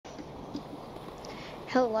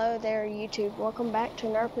Hello there YouTube, welcome back to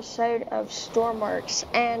another episode of Stormworks,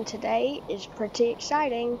 and today is pretty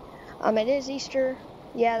exciting. It is Easter.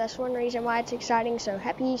 Yeah, that's one reason why it's exciting, so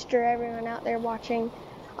happy Easter everyone out there watching.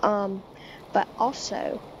 But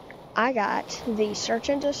also, I got the Search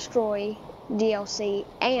and Destroy DLC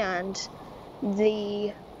and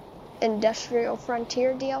the Industrial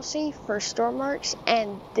Frontier DLC for Stormworks,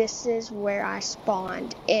 and this is where I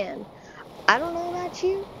spawned in. I don't know about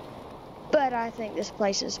you, but I think this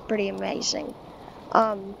place is pretty amazing.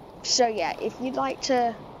 So yeah, if you'd like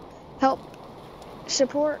to help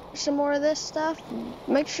support some more of this stuff,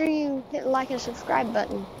 make sure you hit the like and subscribe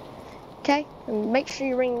button. Okay? And make sure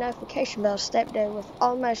you ring the notification bell to stay updated with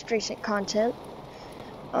all the most recent content.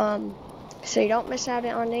 So you don't miss out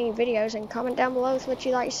on any videos, and comment down below with what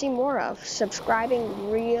you'd like to see more of. Subscribing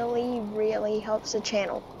really helps the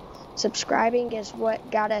channel. Subscribing is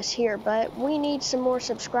what got us here, but we need some more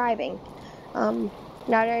subscribing.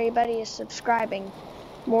 Not everybody is subscribing.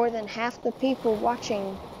 More than half the people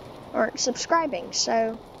watching aren't subscribing,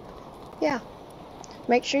 so yeah,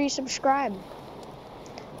 make sure you subscribe.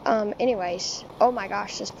 Anyways, oh my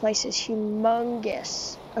gosh, this place is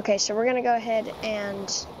humongous. Okay, so we're gonna go ahead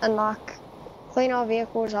and unlock clean all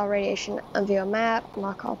vehicles, all radiation, unveil map,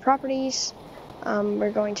 unlock all properties.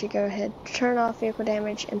 We're going to go ahead, turn off vehicle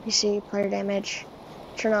damage, NPC, player damage,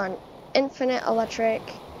 turn on infinite electric,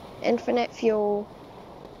 infinite fuel,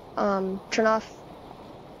 turn off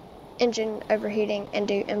engine overheating, and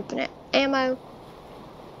do infinite ammo,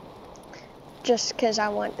 just because I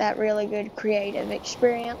want that really good creative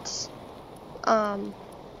experience. And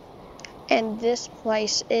this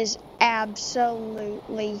place is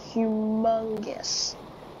absolutely humongous.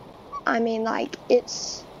 I mean, like,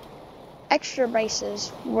 it's extra bases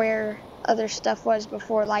where other stuff was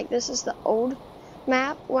before. Like, this is the old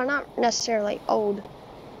map. Well, not necessarily old,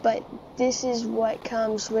 but this is what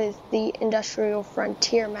comes with the Industrial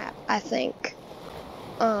Frontier map, I think.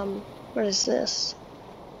 What is this?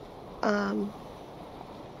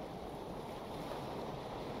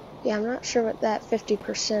 Yeah, I'm not sure what that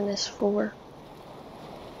 50% is for.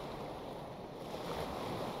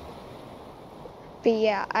 But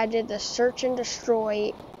yeah, I did the Search and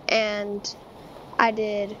Destroy, and I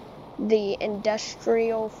did the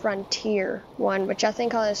Industrial Frontier one, which I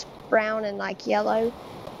think all this brown and like yellow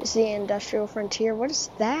is the Industrial Frontier. What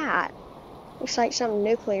is that? Looks like something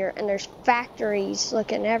nuclear, and there's factories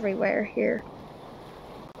looking everywhere here.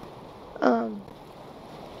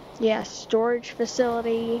 Yeah, storage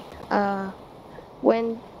facility,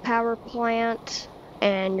 wind power plant,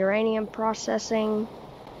 and uranium processing.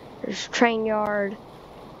 There's train yard,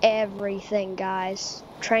 everything, guys.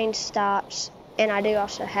 Train stops, and I do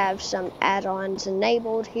also have some add-ons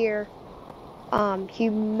enabled here.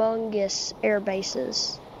 Humongous air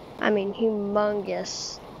bases. I mean,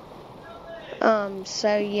 humongous.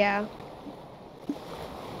 So yeah.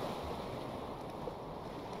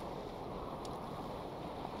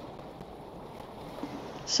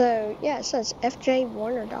 So yeah, it says FJ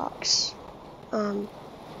Warner Docks. So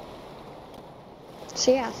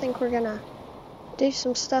yeah, I think we're gonna do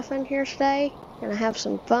some stuff in here today. Gonna have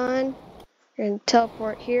some fun. Gonna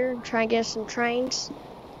teleport here and try and get some trains.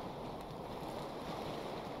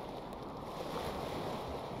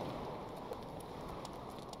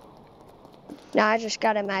 Now I just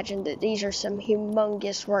gotta imagine that these are some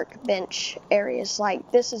humongous workbench areas. Like,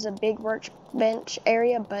 this is a big workbench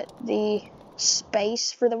area, but the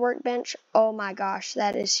space for the workbench, oh my gosh,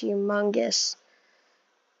 that is humongous.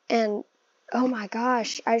 And oh my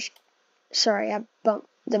gosh, sorry, I bumped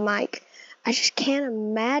the mic. I just can't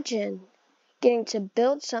imagine getting to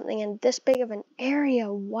build something in this big of an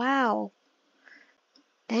area. Wow.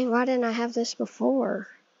 Dang, why didn't I have this before?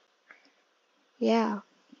 Yeah.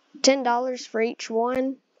 $10 for each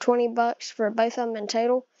one, $20 for both of them in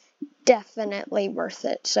total. Definitely worth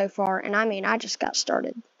it so far. And I mean, I just got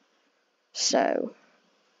started. So,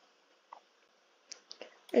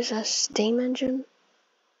 is that a steam engine?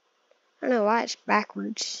 I don't know why it's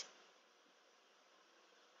backwards.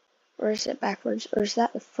 Or is it backwards? Or is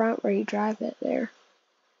that the front where you drive it there?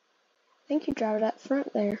 I think you drive it at the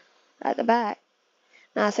front there. At the back.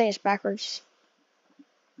 No, I think it's backwards.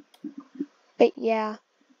 But yeah.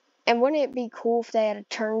 And wouldn't it be cool if they had a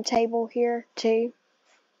turntable here too?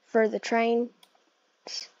 For the train?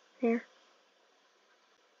 Here.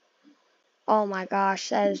 Oh my gosh,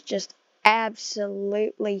 that is just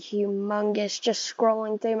absolutely humongous. Just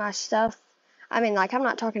scrolling through my stuff. I mean, like, I'm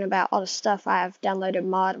not talking about all the stuff I've downloaded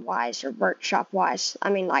mod-wise or workshop-wise. I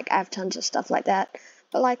mean, like, I have tons of stuff like that.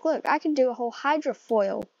 But, like, look, I can do a whole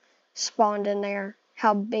hydrofoil spawned in there.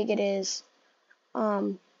 How big it is.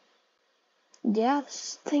 Yeah,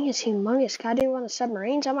 this thing is humongous. Can I do one of the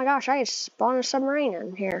submarines? Oh my gosh, I just spawned a submarine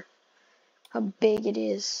in here. How big it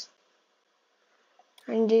is.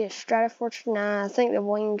 I can do a Stratofortress. Nah, I think the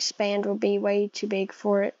wingspan will be way too big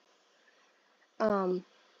for it.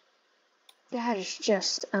 That is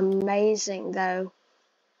just amazing, though.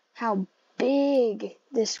 How big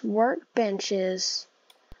this workbench is.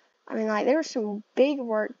 I mean, like, there were some big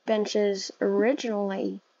workbenches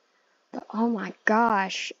originally. But, oh my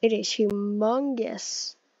gosh, it is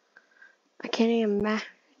humongous. I can't even,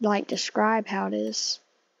 describe how it is.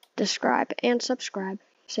 Describe and subscribe.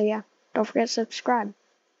 So, yeah, don't forget to subscribe.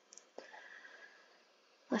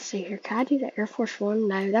 Let's see here. Can I do the Air Force One?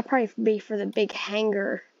 No, that'd probably be for the big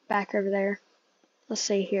hangar back over there. Let's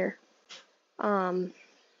see here. Do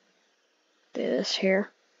this here.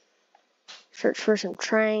 Search for some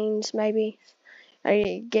trains, maybe. I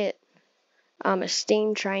need to get a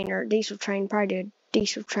steam train or a diesel train. Probably do a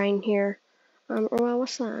diesel train here. Well,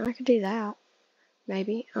 what's that? I could do that.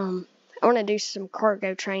 Maybe. I want to do some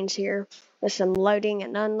cargo trains here with some loading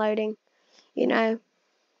and unloading. You know.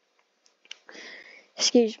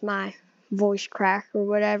 Excuse my voice crack or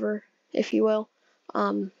whatever, if you will.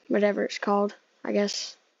 Whatever it's called, I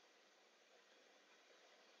guess.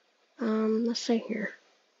 Let's see here.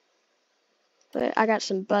 But I got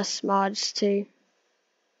some bus mods too.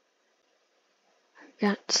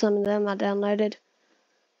 Got some of them I downloaded.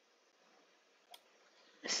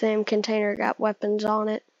 The same container got weapons on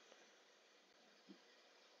it.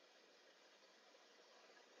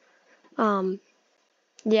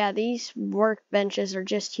 Yeah, these workbenches are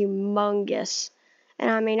just humongous.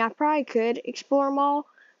 And I mean, I probably could explore them all,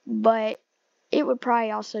 but it would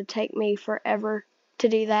probably also take me forever to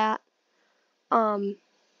do that.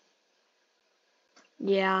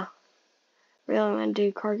 Yeah. Really want to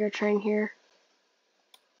do cargo train here.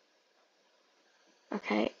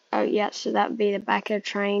 Okay. Oh, yeah, so that would be the back of the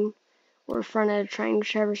train or front of the train,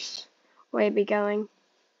 whichever way it'd be going.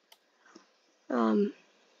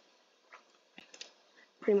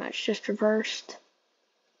 Pretty much just reversed.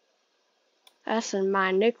 That's in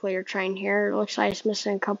my nuclear train here. It looks like it's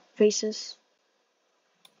missing a couple pieces.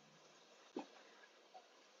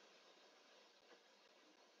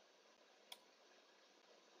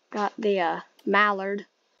 Got the Mallard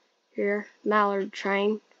here. Mallard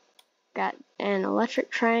train. Got an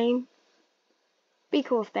electric train. Be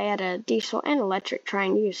cool if they had a diesel and electric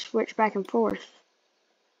train. You could switch back and forth.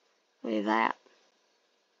 Look at that.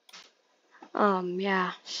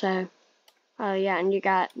 Yeah, so. Oh, yeah, and you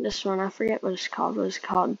got this one. I forget what it's called. It was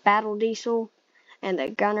called Battle Diesel. And the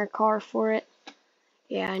gunner car for it.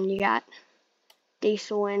 Yeah, and you got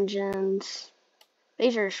diesel engines.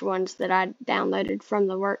 These are just ones that I downloaded from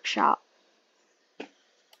the workshop.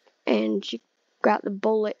 And you got the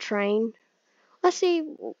bullet train. Let's see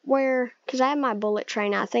where, because I have my bullet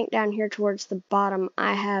train. I think down here towards the bottom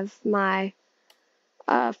I have my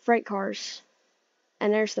freight cars.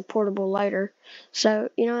 And there's the portable loader. So,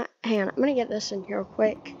 you know what? Hang on. I'm going to get this in here real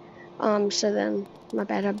quick. So then, my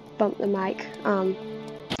bad, I bumped the mic.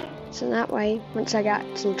 So that way, once I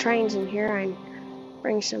got some trains in here, I can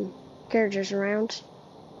bring some carriages around.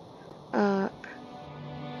 I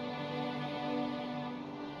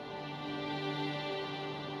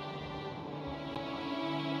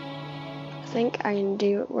think I can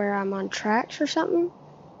do it where I'm on tracks or something.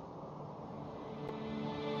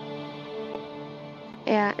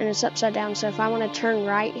 Yeah, and it's upside down, so if I want to turn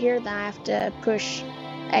right here, then I have to push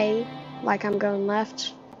A, like I'm going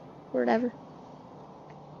left, or whatever.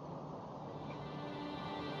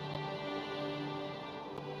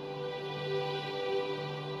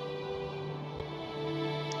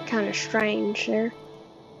 Kind of strange there.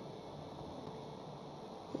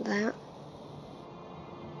 That.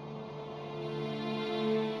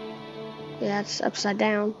 Yeah, it's upside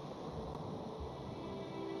down.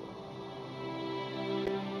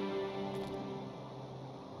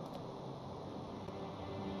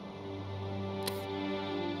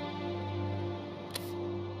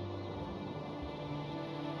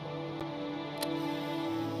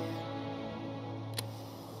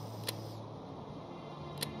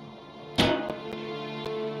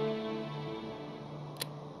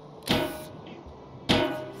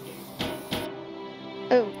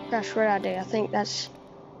 Oh, gosh, what did I do? I think that's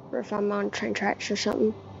if I'm on train tracks or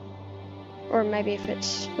something. Or maybe if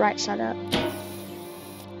it's right side up.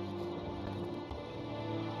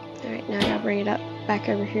 Alright, now I gotta bring it up, back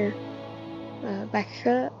over here. Back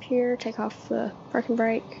up here, take off the parking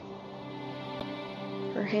brake.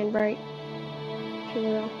 Or handbrake, if you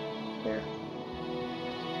will. There.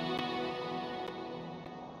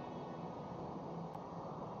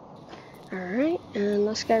 Alright, and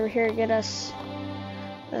let's go over here and get us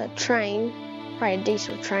a train. Probably a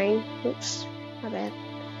diesel train. Oops, my bad.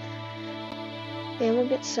 And we'll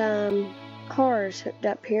get some cars hooked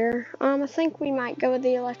up here. I think we might go with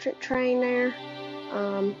the electric train there.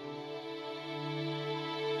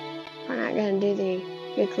 We're not gonna do the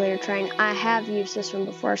nuclear train. I have used this one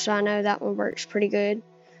before, so I know that one works pretty good.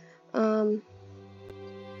 Let's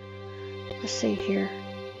see here.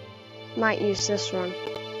 Might use this one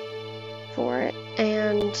for it,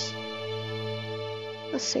 and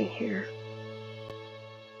let's see here.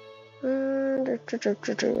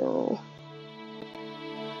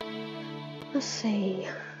 Let's see.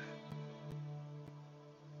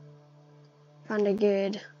 Find a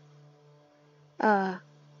good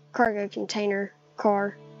cargo container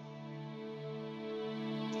car.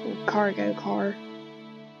 Cargo car.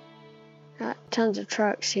 Got tons of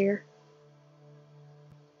trucks here.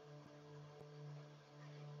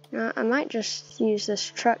 I might just use this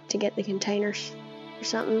truck to get the containers or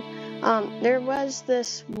something. There was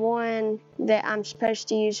this one that I'm supposed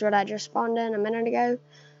to use what I just spawned in a minute ago.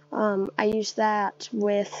 I used that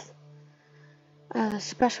with a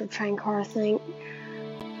special train car, I think.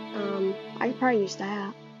 I could probably use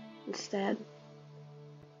that instead.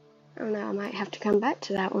 I don't know, I might have to come back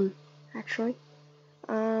to that one, actually.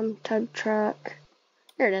 Tow truck.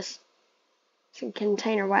 Here it is. It's a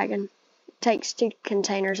container wagon. It takes 2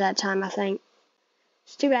 containers at a time, I think.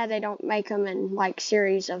 It's too bad they don't make them in, like,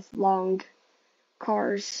 series of long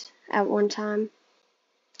cars at one time.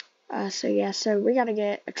 So yeah, so we gotta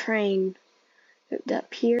get a train hooked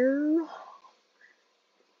up here.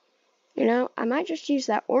 You know, I might just use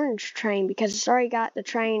that orange train because it's already got the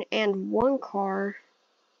train and 1 car.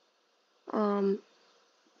 I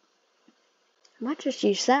might just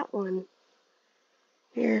use that one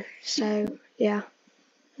here. So yeah.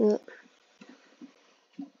 And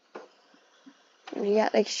you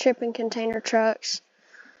got like shipping container trucks.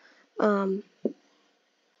 I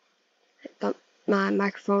bumped my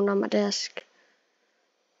microphone on my desk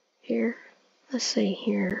here. Let's see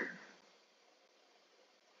here.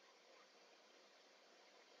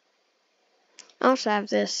 I also have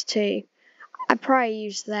this too. I probably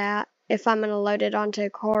use that if I'm gonna load it onto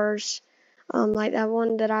cars, like that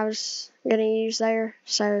one that I was gonna use there.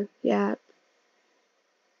 So yeah.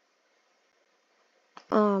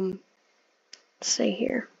 Let's see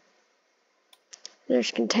here. There's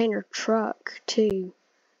container truck too.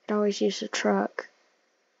 I'd always use a truck.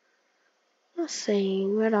 Let's see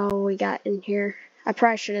what all we got in here. I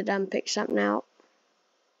probably should have done pick something out.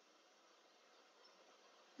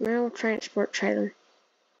 Mail transport trailer.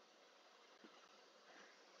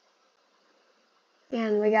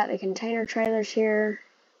 And we got the container trailers here.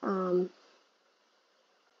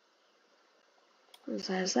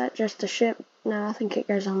 Is that just a ship? No, I think it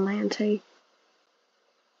goes on land too.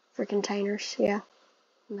 For containers, yeah.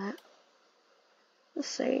 That. Let's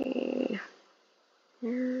see.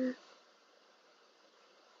 Here.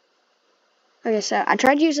 Okay, so I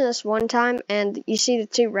tried using this one time, and you see the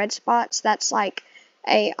 2 red spots? That's like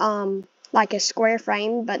a square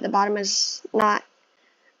frame, but the bottom is not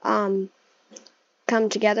come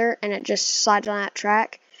together, and it just slides on that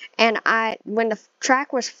track. And when the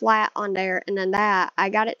track was flat on there, and then I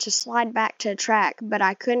got it to slide back to the track, but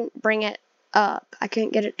I couldn't bring it up. I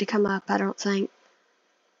couldn't get it to come up, I don't think.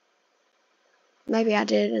 Maybe I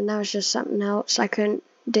did, and that was just something else I couldn't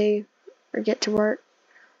do or get to work.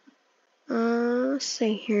 Let's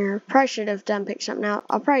see here. Probably should have done pick something out.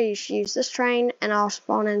 I'll probably just use this train, and I'll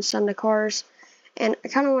spawn in some of the cars. And I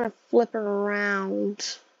kind of want to flip it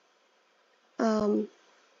around. I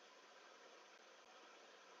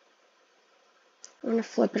want to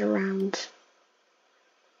flip it around.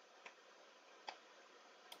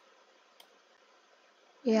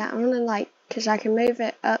 Yeah, I want to because I can move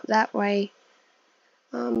it up that way.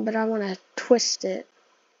 But I want to twist it.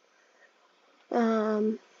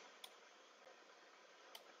 How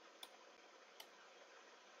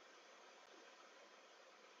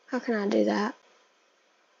can I do that?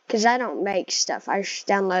 Because I don't make stuff. I just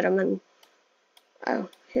download them and... Oh,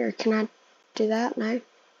 here, can I do that? No.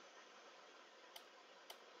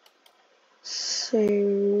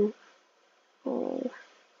 So... Oh.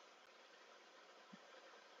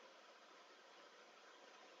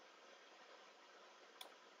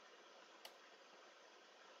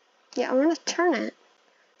 Yeah, I want to turn it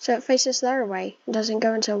so it faces the other way. It doesn't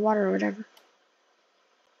go into water or whatever.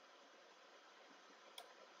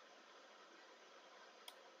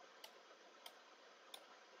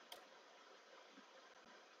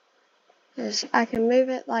 Because I can move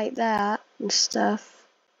it like that and stuff.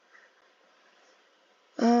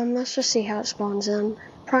 Let's just see how it spawns in.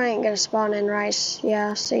 Probably ain't gonna spawn in rice.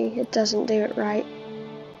 Yeah, see, it doesn't do it right.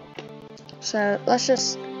 So let's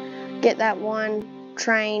just get that one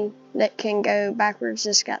train that can go backwards.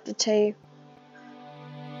 It's got the two.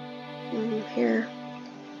 Here.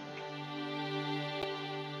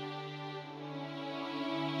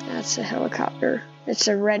 That's a helicopter. It's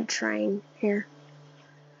a red train here.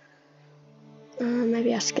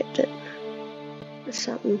 Maybe I skipped it or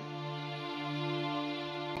something.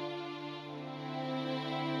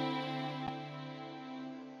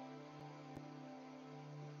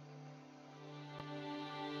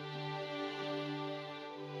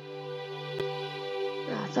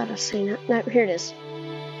 I thought I'd seen it. No, here it is.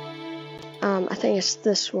 I think it's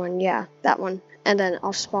this one. Yeah, that one. And then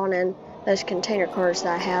I'll spawn in those container cars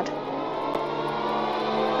that I had. Oh,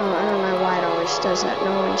 I don't know why it always does that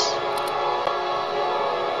noise.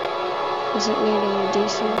 Does it need any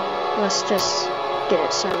diesel? Let's just get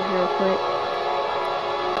it some real quick.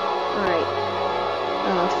 Alright.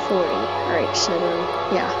 40. Alright, so then,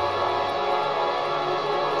 yeah.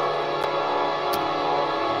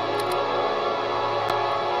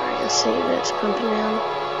 Alright, let's see that it's pumping down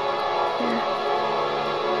here.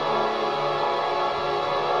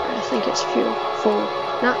 I think it's fuel. Full.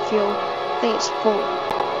 Not fuel. I think it's full.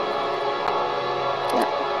 Yep.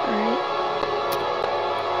 Alright.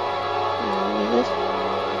 This.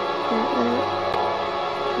 Turn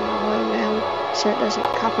the volume down so it doesn't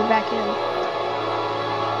copy back in.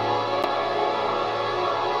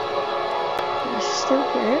 I still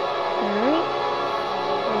hear it. Alright.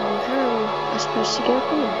 How am I supposed to get up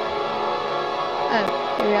in there? Oh,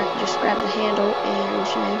 maybe I can just grab the handle and,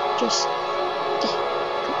 you know, just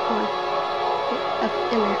come on. Get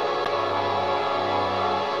up in there.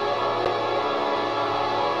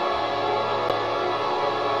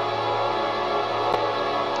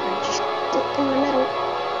 In the middle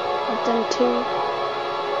of them two.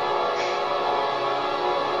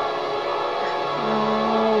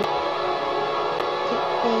 Oh, get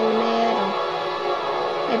in the middle.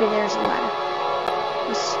 Maybe there's a ladder.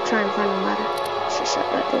 Let's try and find a ladder. Let's just shut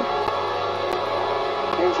that door.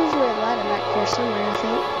 There's usually a ladder back here somewhere, I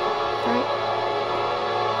think. Right?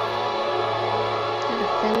 Got a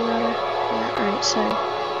fin ladder. Yeah, alright, so.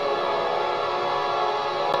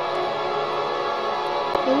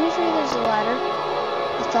 Usually there's a ladder,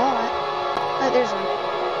 I thought. Oh, there's one.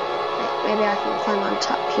 Maybe I can climb on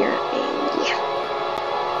top here and yeah.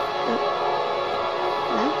 Oh.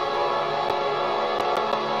 No?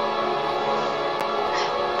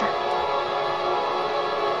 Darn.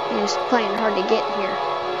 It's playing hard to get here.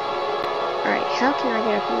 Alright, how can I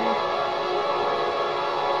get up in there?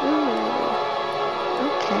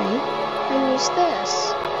 Okay. I can use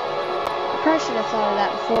this. I probably should have thought of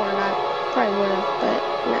that before, and I probably would have, but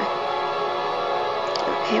no.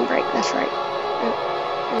 Oh, handbrake, that's right. Oh,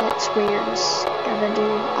 that's weird. It's gotta do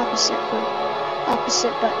opposite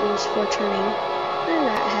buttons for turning. I didn't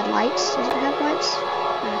know it had lights. Does it have lights?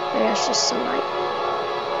 No, maybe that's just sunlight.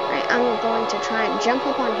 Alright, I'm going to try and jump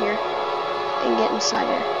up on here and get inside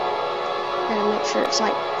there. Gotta make sure it's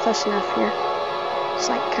like close enough here.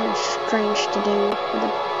 It's like kind of strange to do with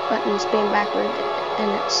the buttons being backward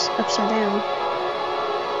and it's upside down.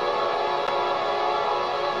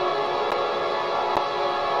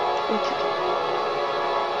 Okay.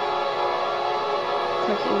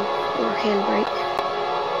 Clicking or handbrake.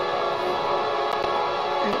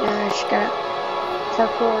 Right now I just gotta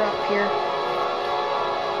parkour up here.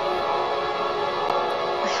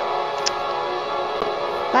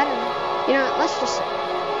 I don't know. You know what, let's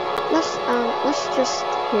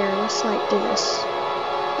like do this.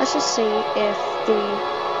 Let's just see if the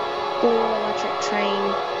blue electric train,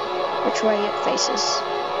 which way it faces.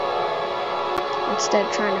 Instead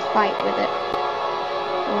of trying to fight with it.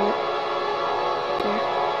 There.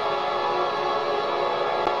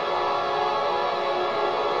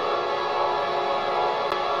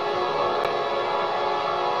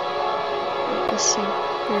 Let's see.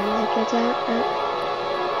 Here, look at that.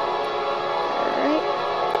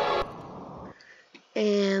 Alright.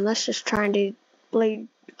 And let's just try and do blue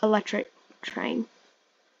electric train.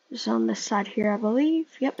 It's on this side here, I believe.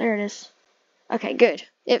 Yep, there it is. Okay, good.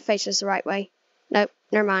 It faces the right way. Nope,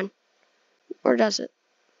 never mind. Or does it?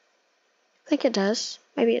 I think it does.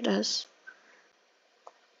 Maybe it does.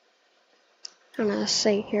 I don't know, let's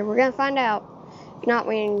see here. We're gonna find out. If not,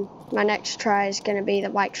 my next try is gonna be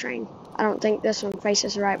the white train. I don't think this one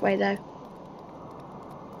faces the right way though.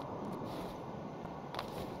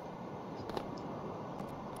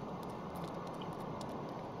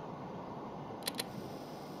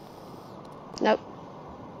 Nope.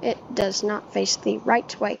 It does not face the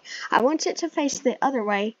right way. I want it to face the other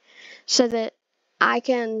way so that I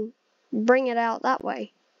can bring it out that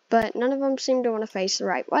way. But none of them seem to want to face the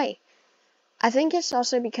right way. I think it's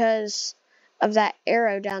also because of that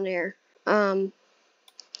arrow down there. I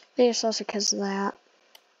think it's also because of that.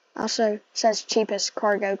 Also says cheapest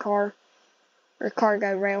cargo car, or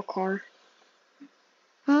cargo rail car.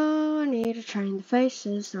 Oh, I need to train the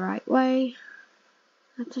faces the right way.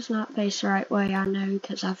 That does not face the right way, I know,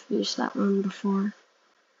 because I've used that one before.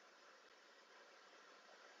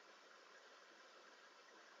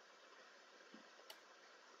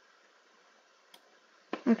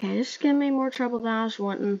 Okay, this is giving me more trouble than I was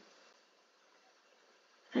wanting.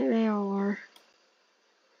 I think they all are.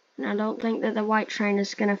 And I don't think that the white train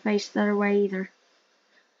is going to face the other way either.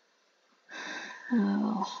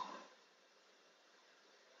 Oh.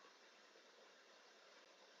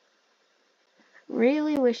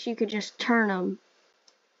 Really wish you could just turn them.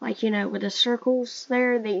 Like, you know, with the circles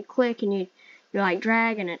there that you click and you like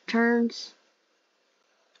drag and it turns.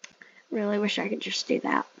 Really wish I could just do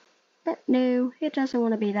that. But no, it doesn't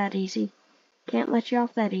want to be that easy. Can't let you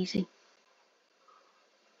off that easy.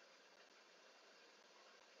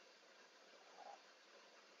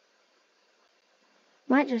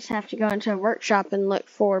 Might just have to go into a workshop and look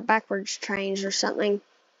for backwards trains or something.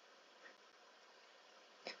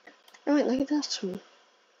 Oh wait, look at this one.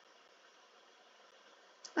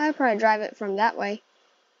 I'd probably drive it from that way.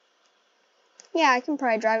 Yeah, I can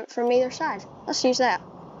probably drive it from either side. Let's use that.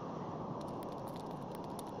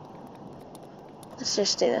 Let's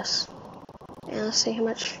just do this. And let's see how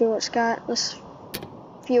much fuel it's got. Let's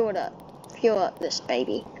fuel it up. Fuel up this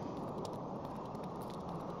baby.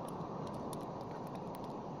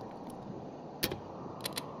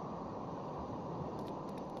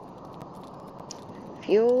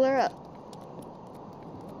 Fuel her up.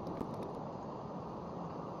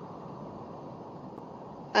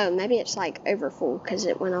 Oh, maybe it's like over full because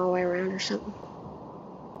it went all the way around or something.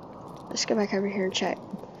 Let's go back over here and check.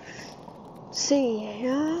 Let's see.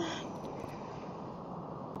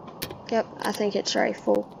 Yep, I think it's already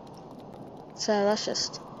full. So let's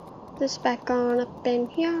just put this back on up in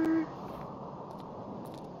here.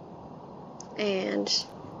 And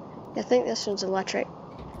I think this one's electric.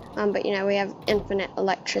 But you know, we have infinite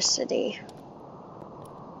electricity.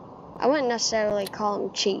 I wouldn't necessarily call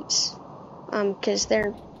them cheats. Because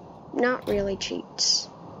they're not really cheats.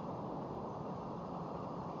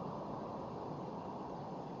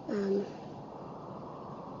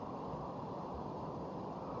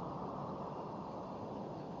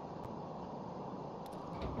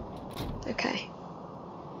 Okay.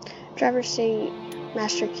 Driver's seat,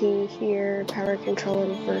 master key here, power control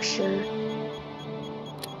inverter.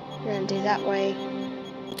 We're gonna do that way.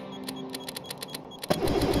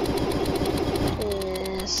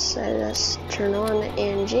 So let's turn on the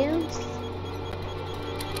engine.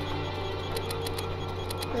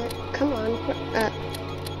 Come on.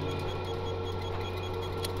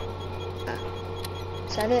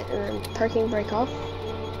 Is that it? And then parking brake off.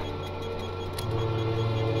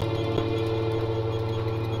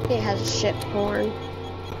 It has a ship horn.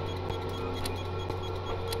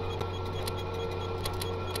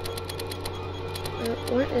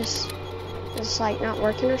 What is this, like not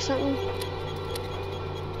working or something?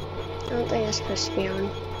 I don't think it's supposed to be on.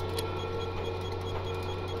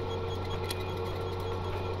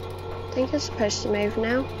 I think it's supposed to move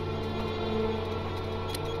now.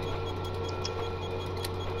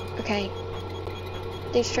 Okay.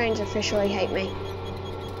 These trains officially hate me.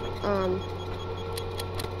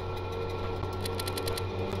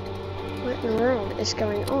 What in the world is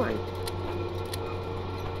going on?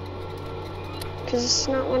 Because it's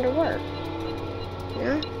not one to work.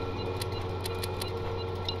 Yeah?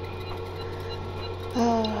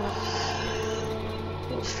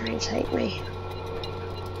 These trains hate me.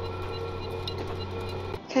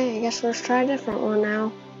 Okay, I guess let's try a different one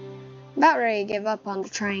now. About ready to give up on the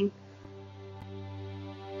train.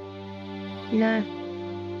 You know?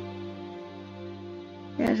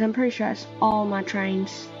 Yes, I'm pretty sure that's all my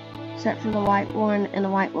trains. Except for the white one, and the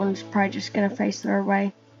white one's probably just gonna face their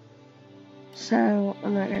way. So,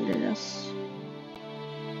 I'm not gonna do this.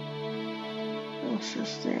 Let's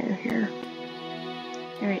just stay in here.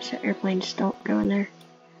 Alright, so airplanes don't go in there.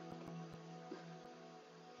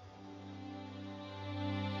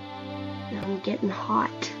 Now I'm getting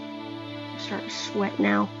hot. I'm starting to sweat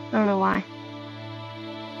now. I don't know why.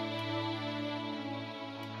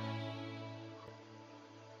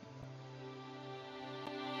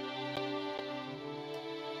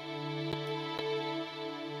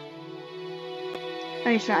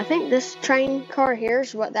 Okay, so I think this train car here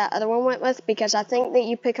is what that other one went with, because I think that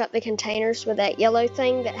you pick up the containers with that yellow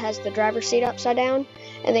thing that has the driver's seat upside down,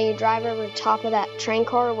 and then you drive over the top of that train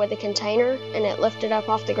car with a container, and it lifts it up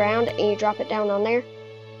off the ground, and you drop it down on there.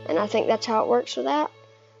 And I think that's how it works with that.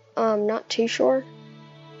 Not too sure,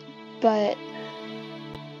 but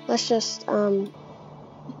let's just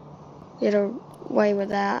get away with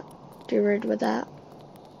that, do rid with that,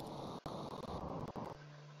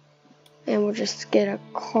 and we'll just get a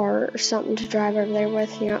car or something to drive over there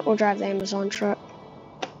with. You know, we'll drive the Amazon truck.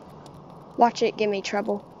 Watch it give me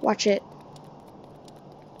trouble. Watch it.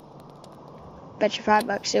 Bet you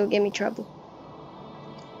 $5 it'll give me trouble.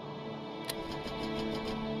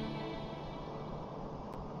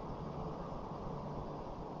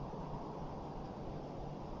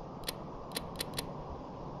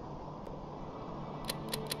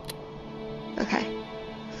 Okay.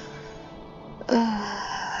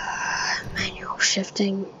 Manual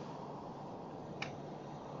shifting.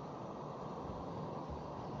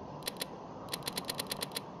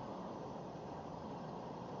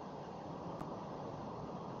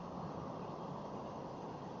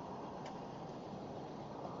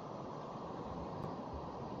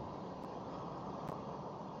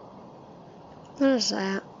 What is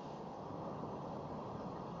that?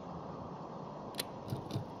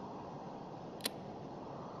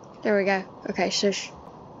 There we go. Okay, shush.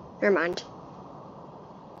 Never mind.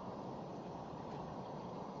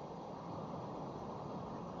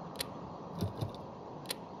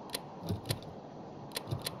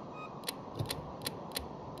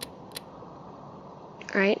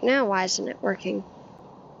 Alright, now why isn't it working?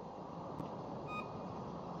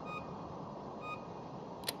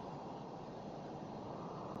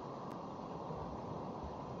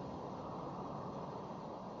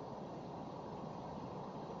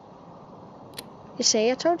 You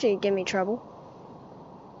see, I told you you'd give me trouble.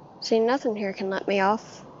 See, nothing here can let me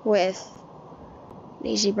off with an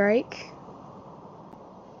easy brake.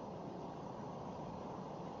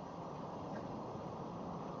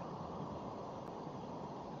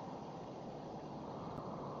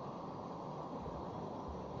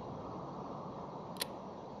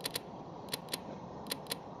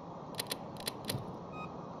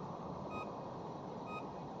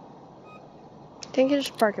 I think it's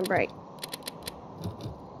park and brake.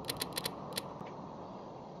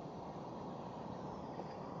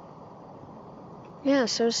 Yeah,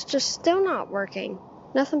 so it's just still not working.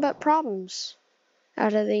 Nothing but problems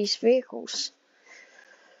out of these vehicles.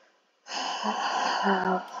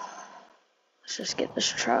 Let's just get this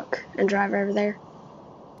truck and drive over there.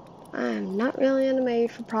 I'm not really in the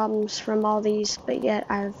mood for problems from all these, but yet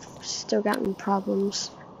I've still gotten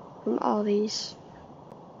problems from all these.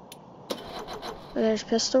 Oh, there's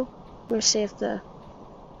pistol. Let me see if the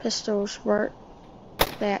pistols work.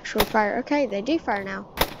 They actually fire. Okay, they do fire now.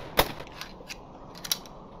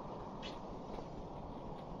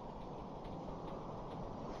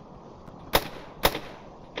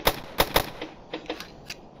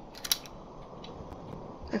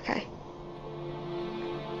 Okay.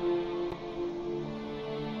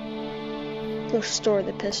 We'll store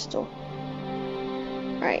the pistol.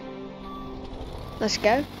 Right. Let's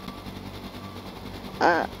go.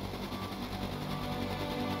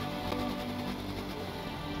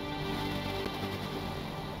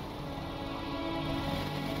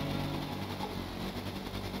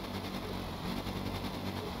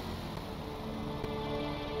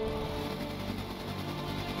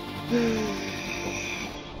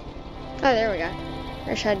 Oh, there we go.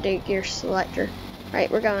 I just had to do gear selector. Right,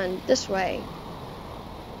 we're going this way.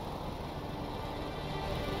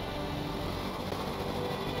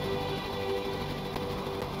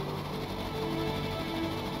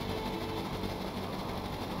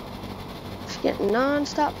 Just getting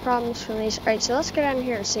non-stop problems from these. Alright, so let's go down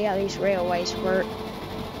here and see how these railways work.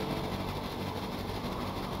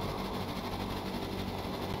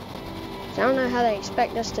 I don't know how they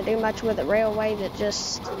expect us to do much with a railway that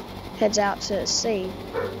just heads out to the sea.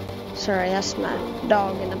 Sorry, that's my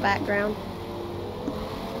dog in the background.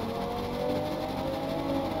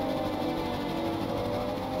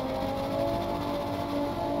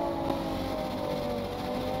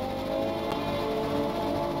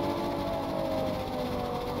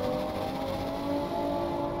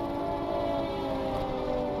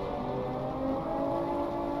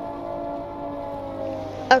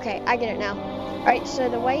 Okay, I get it now. Alright, so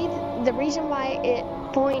the reason why it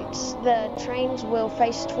points the trains will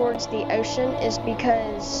face towards the ocean is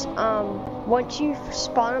because once you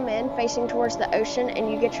spawn them in facing towards the ocean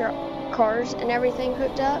and you get your cars and everything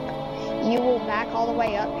hooked up, you will back all the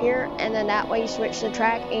way up here, and then that way you switch the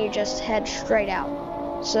track and you just head straight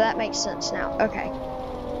out. So that makes sense now. Okay.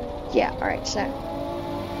 Yeah, alright, so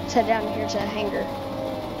let's head down here to the hangar.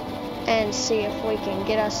 and see if we can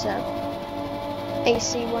get us a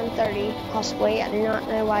AC 130, possibly. I do not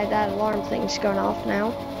know why that alarm thing's going off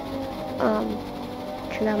now.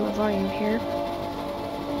 Turn down my volume here.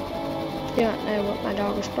 Do not know what my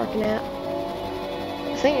dog was barking at.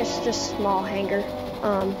 I think it's just a small hangar.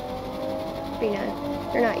 You know,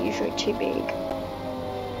 they're not usually too big.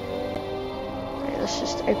 Okay, let's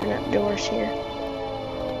just open up doors here.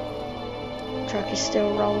 Truck is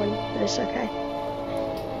still rolling, but it's okay.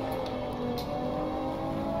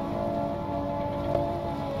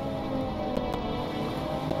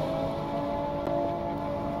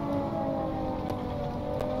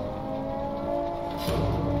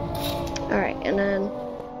 Alright, and then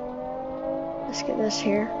let's get this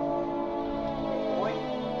here.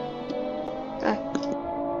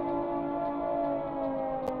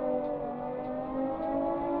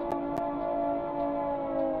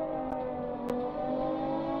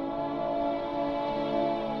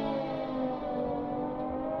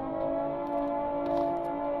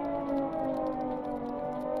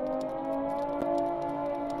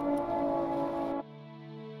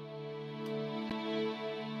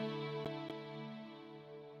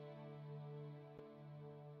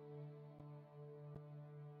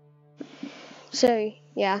 So,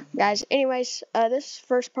 yeah, guys, anyways, this is the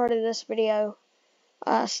first part of this video.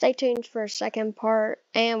 Stay tuned for a second part,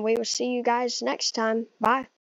 and we will see you guys next time. Bye.